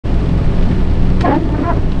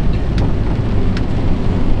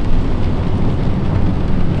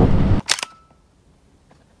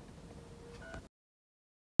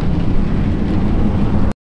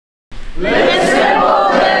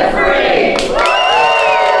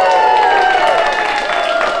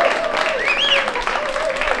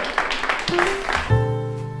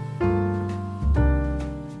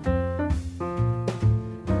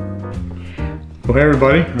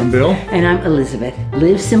Bill. And I'm Elizabeth.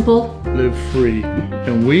 Live simple, live free.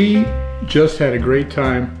 And we just had a great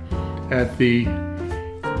time at the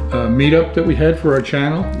meetup that we had for our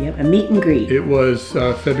channel. Yep, a meet and greet. It was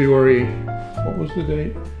February, what was the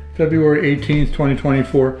date? February 18th,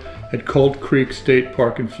 2024 at Colt Creek State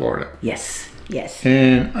Park in Florida. Yes, yes.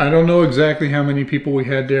 And I don't know exactly how many people we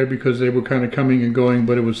had there because they were kind of coming and going,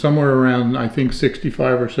 but it was somewhere around, I think,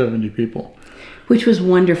 65 or 70 people. Which was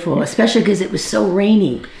wonderful, especially because it was so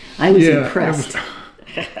rainy. I was impressed.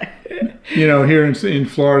 You know, here in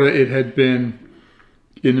Florida, it had been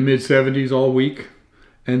in the mid-70s all week.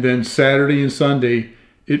 And then Saturday and Sunday,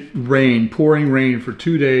 it rained, pouring rain for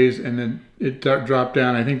 2 days. And then it dropped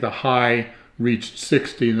down. I think the high reached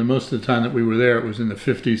 60. And most of the time that we were there, it was in the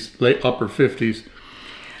 50s, late upper 50s.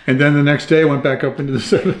 And then the next day, it went back up into the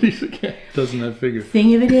 70s again. Doesn't that figure?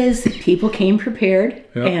 Thing of it is, people came prepared,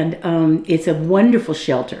 and it's a wonderful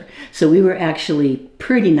shelter. So we were actually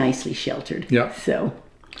pretty nicely sheltered. Yeah. So,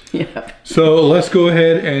 yeah. So let's go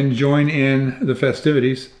ahead and join in the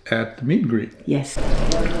festivities at the meet and greet. Yes.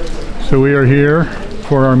 So we are here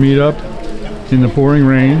for our meetup in the pouring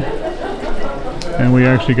rain, and we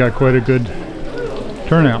actually got quite a good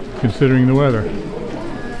turnout considering the weather.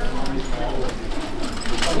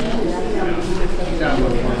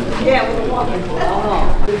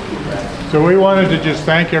 So we wanted to just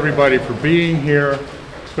thank everybody for being here,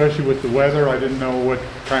 especially with the weather. I didn't know what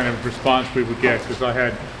kind of response we would get because I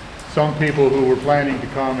had some people who were planning to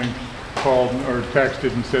come and called or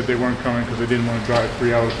texted and said they weren't coming because they didn't want to drive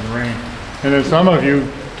 3 hours in the rain. And then some of you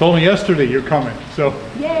told me yesterday you're coming. So,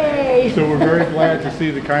 yay! So we're very glad to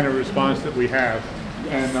see the kind of response that we have.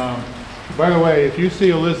 And by the way, if you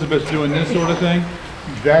see Elizabeth doing this sort of thing,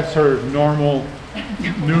 that's her normal,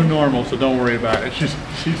 new normal, so don't worry about it. She's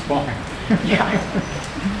fine. Yeah.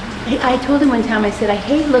 I told him one time, I said, I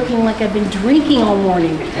hate looking like I've been drinking all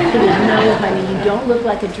morning. He goes, no, honey, you don't look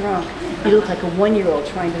like a drunk. You look like a 1-year-old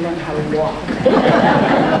trying to learn how to walk.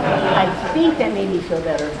 I think that made me feel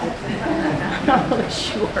better. I'm not really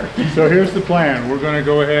sure. So here's the plan. We're going to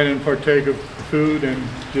go ahead and partake of food and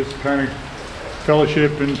just kind of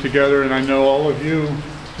fellowship and together. And I know all of you,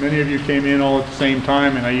 many of you came in all at the same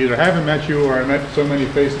time, and I either haven't met you or I met so many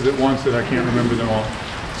faces at once that I can't remember them all.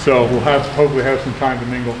 So we'll hopefully have some time to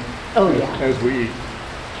mingle as we eat.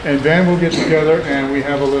 And then we'll get together and we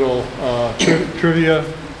have a little trivia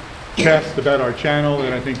test about our channel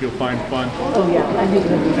that I think you'll find fun. Oh yeah, I think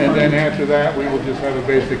it'll be fun. And then after that, we will just have a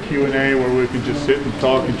basic Q&A where we can just sit and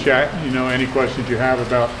talk and chat. You know, any questions you have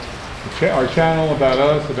about our channel, about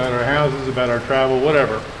us, about our houses, about our travel,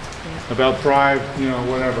 whatever. About Thrive, you know,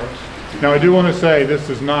 whatever. Now I do want to say this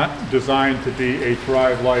is not designed to be a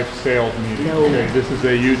Thrive Life sales meeting. No. Okay? This is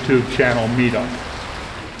a YouTube channel meetup.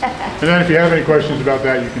 And then if you have any questions about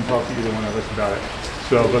that, you can talk to either one of us about it.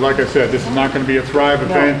 So, but like I said, this is not going to be a Thrive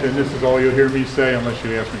event, and this is all you'll hear me say unless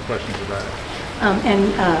you ask me questions about it.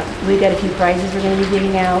 And we've got a few prizes we're going to be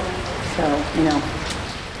giving out. So, you know.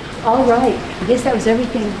 All right. I guess that was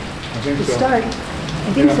everything to start. I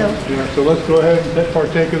think so. Yeah, so let's go ahead and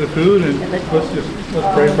partake of the food, and let's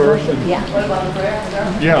pray first. And, yeah,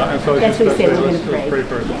 and so that's what we say, we're going to pray. Let's pray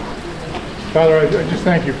first. Yeah. Father, I just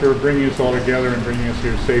thank you for bringing us all together and bringing us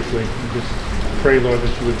here safely. And just pray, Lord,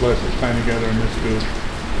 that you would bless this time together in this food.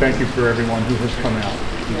 Thank you for everyone who has come out.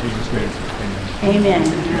 In Jesus' name, amen. Amen.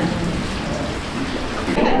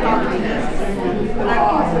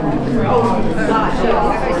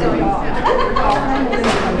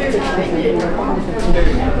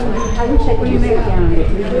 I wish I could sit down.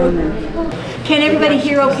 Can everybody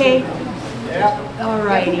hear okay? Yeah. All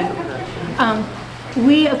righty.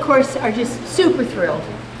 We, of course, are just super thrilled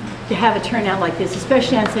to have a turnout like this,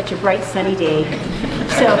 especially on such a bright, sunny day.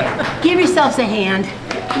 So give yourselves a hand.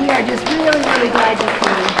 We are just really, really glad you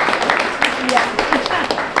came. Yeah.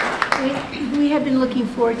 We have been looking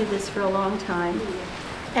forward to this for a long time.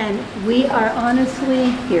 And we are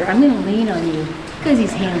honestly, here, I'm going to lean on you because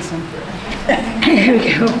he's handsome. Here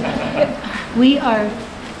we go. We are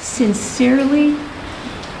sincerely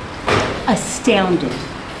astounded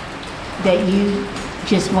that you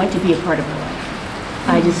just want to be a part of our life.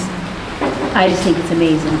 I just think it's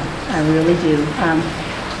amazing. I really do.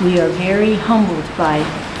 We are very humbled by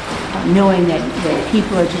knowing that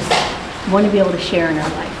people are just want to be able to share in our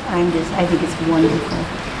life. I think it's wonderful.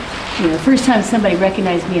 You know, the first time somebody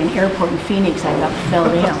recognized me in an airport in Phoenix, I about fell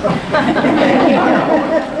down.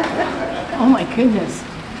 Oh my goodness.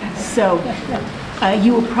 So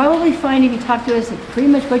you will probably find if you talk to us that pretty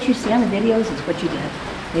much what you see on the videos is what you get.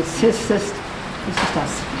 It's just us.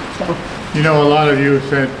 So. You know, a lot of you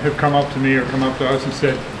have come up to me or come up to us and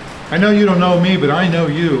said, I know you don't know me, but I know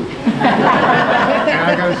you. And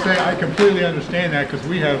I gotta say, I completely understand that because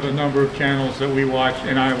we have a number of channels that we watch,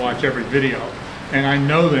 and I watch every video, and I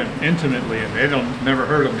know them intimately, and they don't never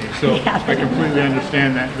heard of me. So Yeah. I completely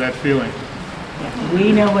understand that feeling. Yeah,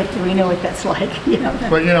 we know what that's like. You know.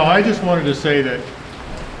 But you know, I just wanted to say that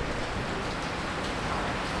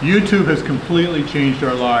YouTube has completely changed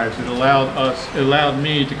our lives. It allowed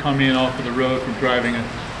me to come in off of the road from driving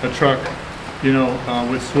a truck, you know,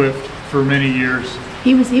 with Swift for many years.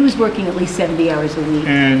 He was working at least 70 hours a week.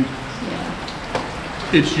 And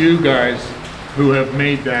Yeah. it's you guys who have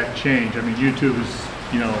made that change. I mean, YouTube is,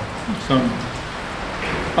 you know, some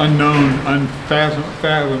unknown,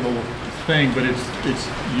 unfathomable thing, but it's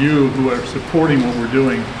you who are supporting what we're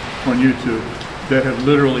doing on YouTube that have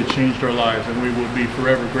literally changed our lives, and we will be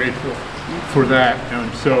forever grateful for that.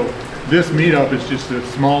 And so this meetup is just a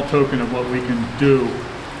small token of what we can do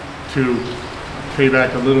to pay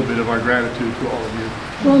back a little bit of our gratitude to all of you.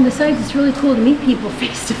 Well, and besides, it's really cool to meet people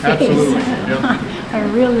face to face. Absolutely. Yep. I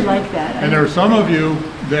really like that. And there are some of you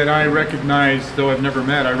that I recognize, though I've never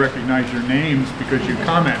met, I recognize your names because you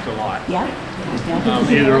comment a lot. Yeah.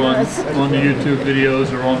 Either on the YouTube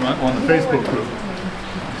videos or on the Facebook group.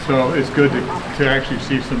 So it's good to actually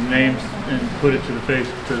see some names and put it to the face,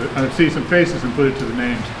 see some faces and put it to the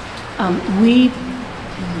names. We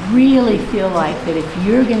really feel like that if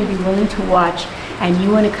you're going to be willing to watch and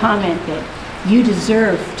you want to comment, that you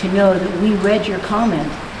deserve to know that we read your comment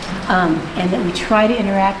and that we try to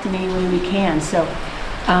interact in any way we can. So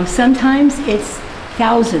sometimes it's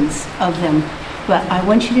thousands of them, but I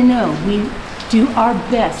want you to know we do our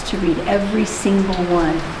best to read every single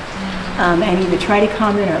one. And either try to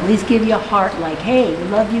comment or at least give you a heart like, hey, we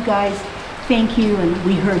love you guys, thank you, and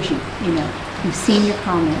we heard you, you know, we've seen your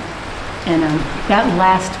comment. And that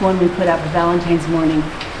last one we put out for Valentine's morning.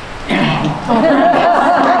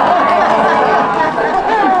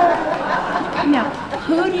 Now,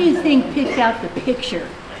 who do you think picked out the picture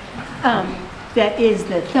that is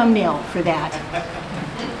the thumbnail for that?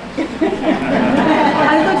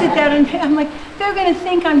 I looked at that and I'm like, they're going to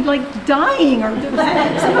think I'm like dying or something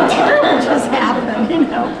terrible just happened, you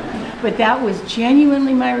know. But that was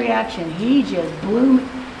genuinely my reaction. He just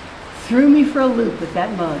threw me for a loop with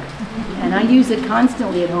that mug. And I use it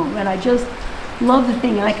constantly at home. And I just love the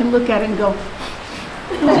thing. And I can look at it and go.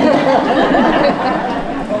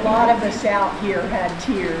 A lot of us out here had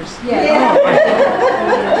tears.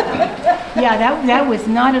 Yeah, that was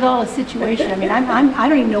not at all a situation. I mean, I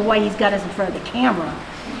don't even know why he's got us in front of the camera.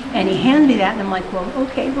 And he handed me that, and I'm like, well,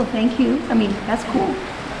 okay, well, thank you. I mean, that's cool.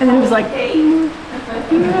 And then it was like,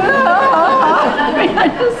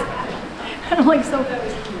 and I'm like, so,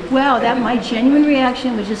 wow, that my genuine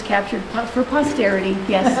reaction was just captured for posterity.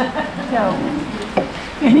 Yes. So,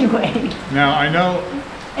 anyway. Now, I know.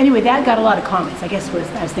 Anyway, that got a lot of comments. I guess I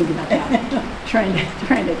was thinking about that, trying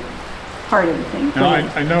to part everything. Now,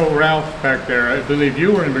 I know Ralph back there. I believe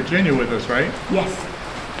you were in Virginia with us, right? Yes.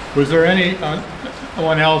 Was there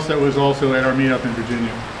anyone else that was also at our meetup in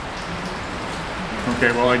Virginia?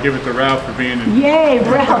 Okay, well, I give it to Ralph for being in. Yay,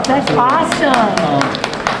 Ralph! That's awesome.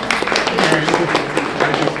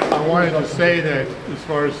 I wanted to say that as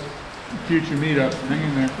far as future meetups, hang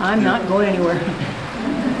in there. I'm not going anywhere.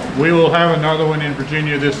 We will have another one in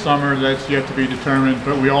Virginia this summer. That's yet to be determined,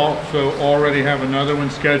 but we also already have another one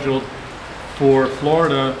scheduled for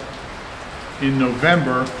Florida in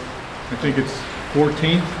November. I think it's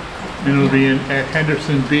 14th, and it'll be at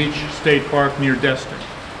Henderson Beach State Park near Destin.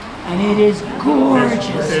 And it is gorgeous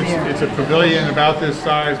there. It's a pavilion about this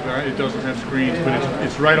size, but it doesn't have screens, but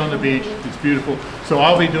it's right on the beach. It's beautiful. So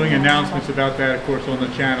I'll be doing announcements about that, of course, on the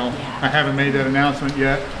channel. I haven't made that announcement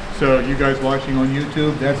yet. So you guys watching on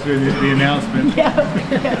YouTube, that's the announcement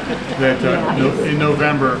that in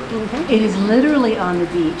November. It is literally on the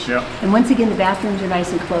beach. Yeah. And once again, the bathrooms are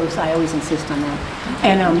nice and close. I always insist on that.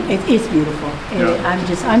 And it's beautiful.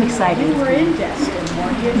 I'm excited. You were in Destin,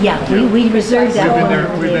 weren't you? Yeah, we reserved that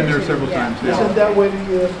one. We've been there several times. Yeah. Isn't that where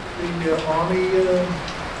the Army?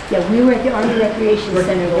 Yeah, we were at the Army Recreation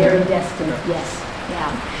Center there in Destin. Yes,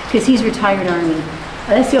 yeah, because he's retired Army.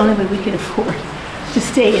 That's the only way we can afford to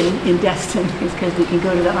stay in Destin, is because we can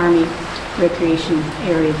go to the Army Recreation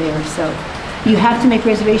area there. So you have to make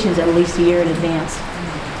reservations at least a year in advance.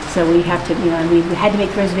 So we have to, we had to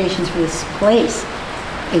make reservations for this place,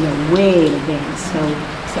 way in advance.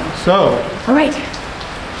 So. All right.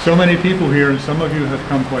 So many people here, and some of you have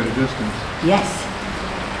come quite a distance. Yes.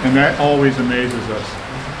 And that always amazes us.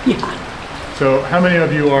 Yeah. So how many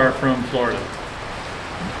of you are from Florida?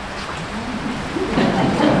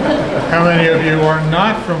 How many of you are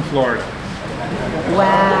not from Florida?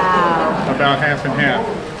 Wow. About half and half.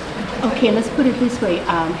 Okay, let's put it this way.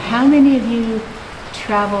 How many of you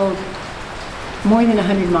traveled more than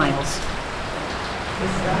 100 miles.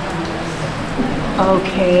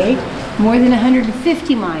 Okay, more than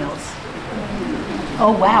 150 miles.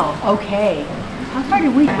 Oh wow, okay. How far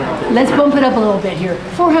did we go? Let's bump it up a little bit here.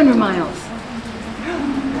 400 miles.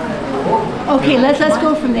 Okay, let's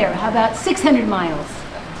go from there. How about 600 miles?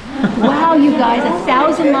 Wow, you guys,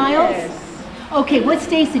 1,000 miles? Okay, what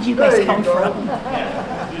states did you guys come from?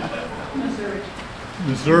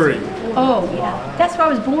 Missouri. Oh, yeah. That's where I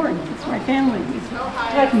was born. That's where my family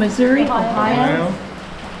is. Missouri, Ohio.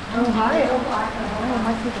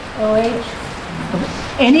 OH.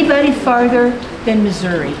 Anybody farther than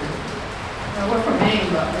Missouri? We're from Maine,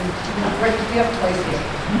 but we have a place here.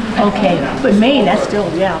 Okay, but Maine, that's still,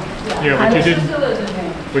 yeah. Yeah,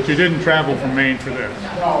 but you didn't travel from Maine for this.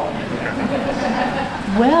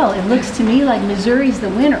 Well, it looks to me like Missouri's the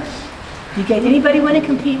winner. You guys, anybody want to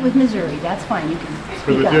compete with Missouri? That's fine, you can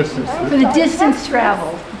For the speak up. distance. For the distance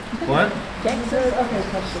traveled. What? Texas, okay,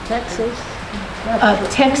 Texas.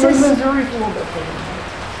 Texas? Missouri's a little bit bigger.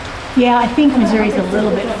 Yeah, I think Missouri's a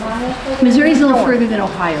little little further than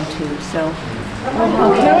Ohio too, so.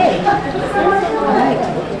 Okay. All right.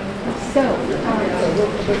 So.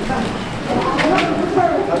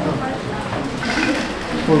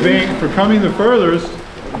 For coming the furthest,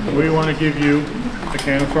 we want to give you a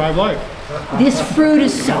can of Thrive Life. This fruit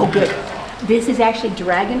is so good. This is actually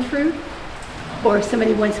dragon fruit, or if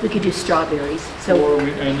somebody wants, we could do strawberries. So.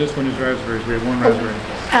 And this one is raspberries. We have one raspberry.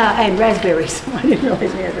 And raspberries. I didn't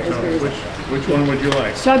realize we had So raspberries. which one would you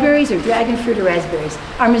like? Strawberries or dragon fruit or raspberries?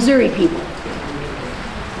 Our Missouri people.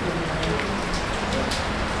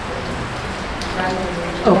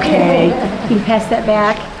 Okay, you can pass that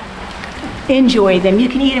back. Enjoy them. You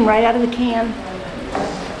can eat them right out of the can.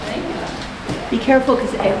 Be careful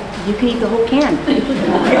because you can eat the whole can.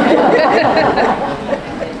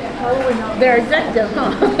 They're addictive,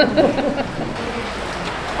 huh?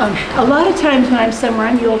 A lot of times when I'm somewhere,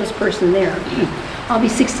 I'm the oldest person there. I'll be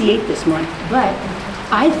 68 this month, but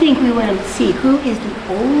I think we want to see who is the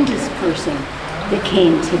oldest person that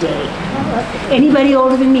came today. Anybody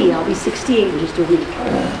older than me? I'll be 68 in just a week.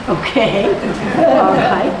 Okay. All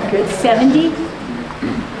right. Good. 70.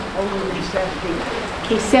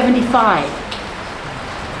 Okay. 75.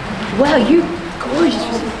 Wow, you're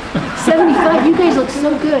gorgeous. 75. You guys look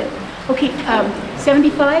so good. Okay.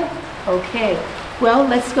 75. Okay. Well,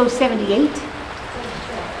 let's go 78.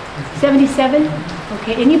 77.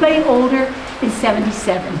 Okay. Anybody older than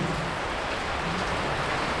 77?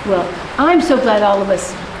 Well, I'm so glad all of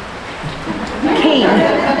us came.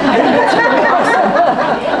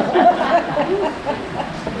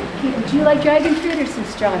 Okay, would you like dragon fruit or some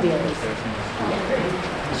strawberries?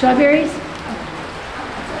 Strawberries?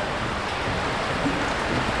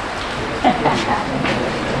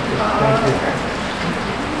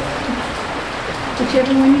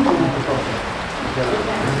 Whichever one you want.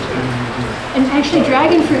 And actually,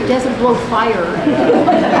 dragon fruit doesn't blow fire.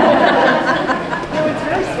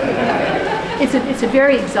 It's a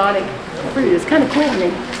very exotic fruit. It's kind of cool when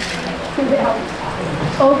they print it out.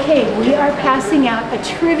 Okay, we are passing out a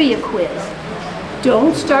trivia quiz.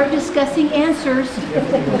 Don't start discussing answers,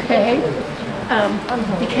 okay?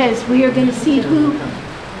 Because we are going to see who.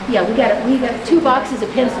 Yeah, we got 2 boxes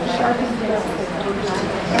of pencils, sharpened pencils.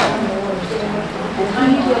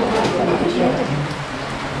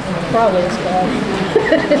 Probably it's bad.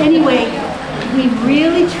 Anyway, we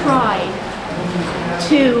really tried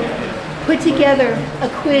to put together a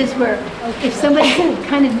quiz where if somebody's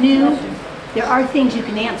kind of new, there are things you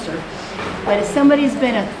can answer. But if somebody's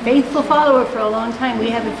been a faithful follower for a long time, we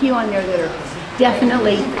have a few on there that are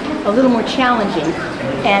definitely a little more challenging.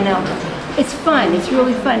 And it's fun. It's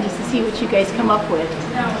really fun just to see what you guys come up with.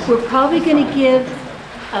 We're probably going to give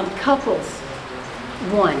couples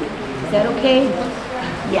one. Is that okay?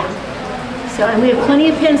 Yeah. So, and we have plenty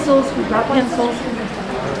of pencils. We brought pencils.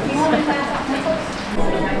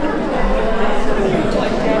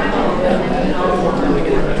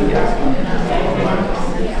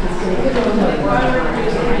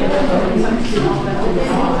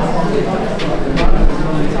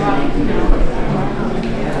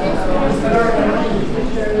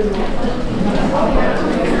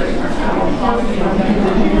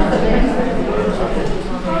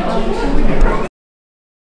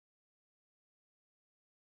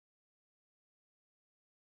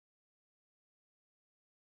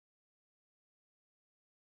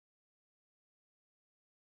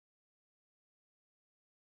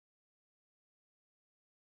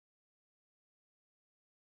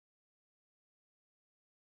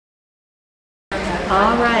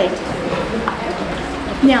 All right.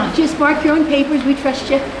 Now, just mark your own papers. We trust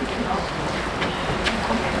you.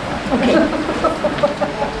 Okay.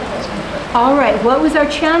 All right, what was our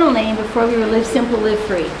channel name before we were Live Simple, Live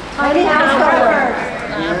Free? Tiny House Farmers.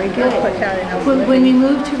 Very good. When we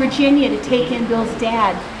moved to Virginia to take in Bill's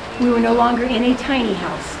dad, we were no longer in a tiny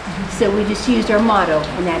house. So we just used our motto,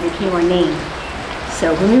 and that became our name.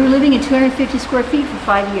 So when we were living in 250 square feet for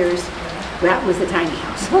 5 years, that was the tiny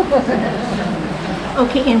house.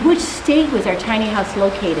 Okay, in which state was our tiny house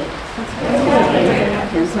located?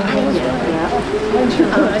 Pennsylvania. Yeah.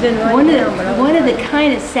 One of the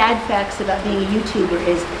kind of sad facts about being a YouTuber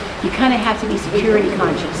is you kind of have to be security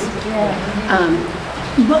conscious.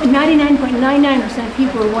 99.99% of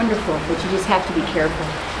people are wonderful, but you just have to be careful.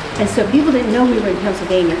 And so people didn't know we were in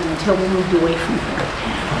Pennsylvania until we moved away from here.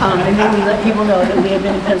 And then we let people know that we had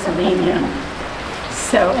been in Pennsylvania.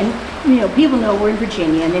 So, and you know, people know we're in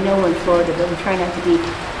Virginia and they know we're in Florida, but we try not to be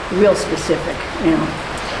real specific, you know.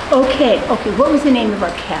 Okay, what was the name of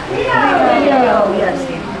our cat? Leo, yes.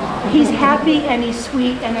 He's happy and he's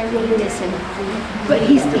sweet and I really miss him. But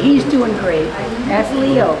he's doing great. That's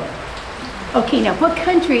Leo. Okay, now what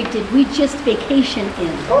country did we just vacation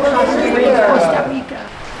in? Costa Rica.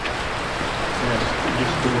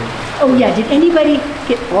 Oh yeah, did anybody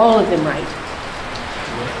get all of them right?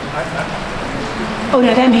 Oh,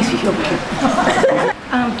 now that makes me feel better.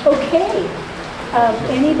 Okay,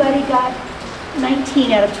 anybody got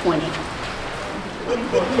 19 out of 20?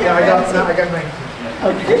 Yeah, I got 19.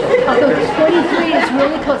 Okay, although 23 is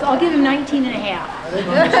really close, I'll give him 19 and a half. I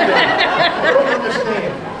don't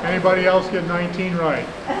understand. Anybody else get 19 right?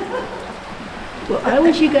 Well, I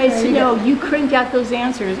want you guys to know you cranked out those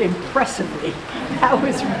answers impressively. That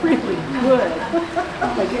was really good.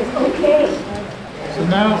 Okay. So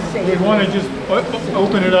now we want to just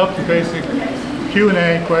open it up to basic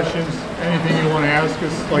Q&A questions. Anything you want to ask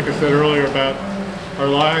us, like I said earlier, about our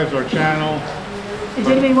lives, our channel. If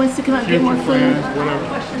anybody wants to come out and get more food? Plans, whatever.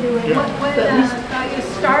 When you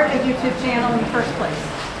start a YouTube channel in the first place?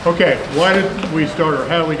 Okay, why did we start, or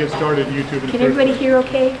how did we get started in YouTube in the first place? Can everybody hear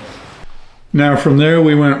okay? Now from there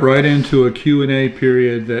we went right into a Q&A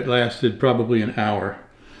period that lasted probably an hour.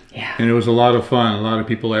 Yeah. And it was a lot of fun, a lot of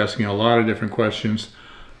people asking a lot of different questions.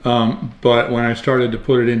 But when I started to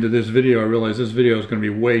put it into this video, I realized this video is going to be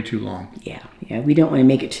way too long. Yeah, we don't want to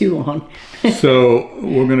make it too long. So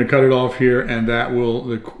we're going to cut it off here, and that will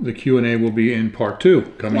the Q&A will be in part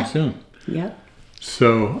 2 coming soon. Yeah.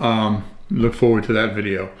 So look forward to that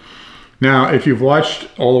video. Now, if you've watched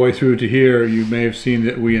all the way through to here, you may have seen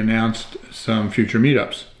that we announced some future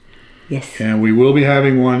meetups. Yes. And we will be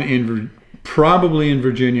having one probably in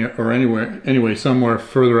Virginia or anyway, somewhere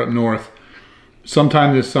further up north,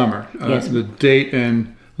 sometime this summer. Yes. The date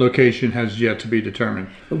and location has yet to be determined.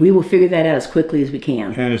 But we will figure that out as quickly as we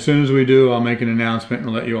can. And as soon as we do, I'll make an announcement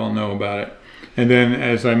and let you all know about it. And then,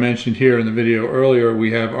 as I mentioned here in the video earlier,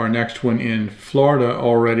 we have our next one in Florida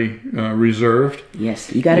already reserved. Yes,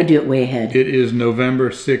 you got to do it way ahead. It is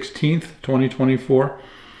November 16th, 2024,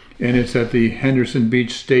 and it's at the Henderson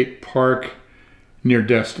Beach State Park near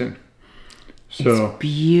Destin. So it's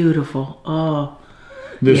beautiful. Oh,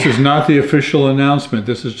 this is not the official announcement.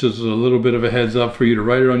 This is just a little bit of a heads up for you to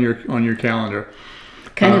write it on your calendar.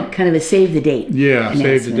 Kind of a save the date. Yeah,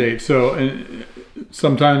 save the date. So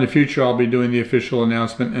sometime in the future, I'll be doing the official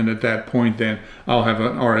announcement, and at that point, then I'll have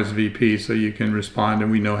an RSVP so you can respond,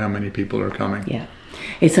 and we know how many people are coming. Yeah,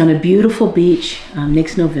 it's on a beautiful beach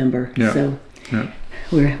next November. Yeah. So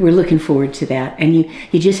we're looking forward to that, and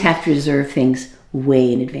you just have to reserve things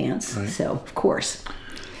way in advance. Right. So of course.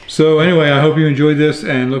 So anyway, I hope you enjoyed this,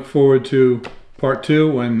 and look forward to part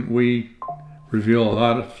 2 when we reveal a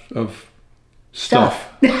lot of stuff.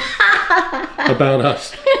 About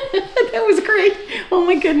us. That was great. Oh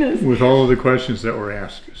my goodness. With all of the questions that were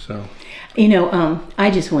asked. So, you know,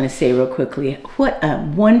 I just want to say real quickly, what a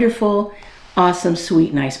wonderful, awesome,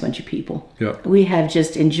 sweet, nice bunch of people. Yep. We have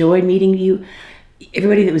just enjoyed meeting you,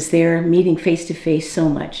 everybody that was there, meeting face to face so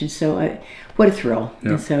much. And so what a thrill.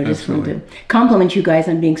 Yep, and so I just wanted to compliment you guys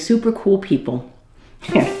on being super cool people.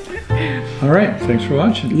 All right. Thanks for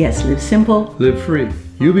watching. Yes, live simple. Live free.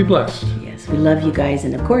 You be blessed. Yes, we love you guys.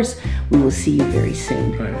 And of course, we will see you very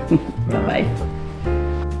soon. Right. Bye-bye.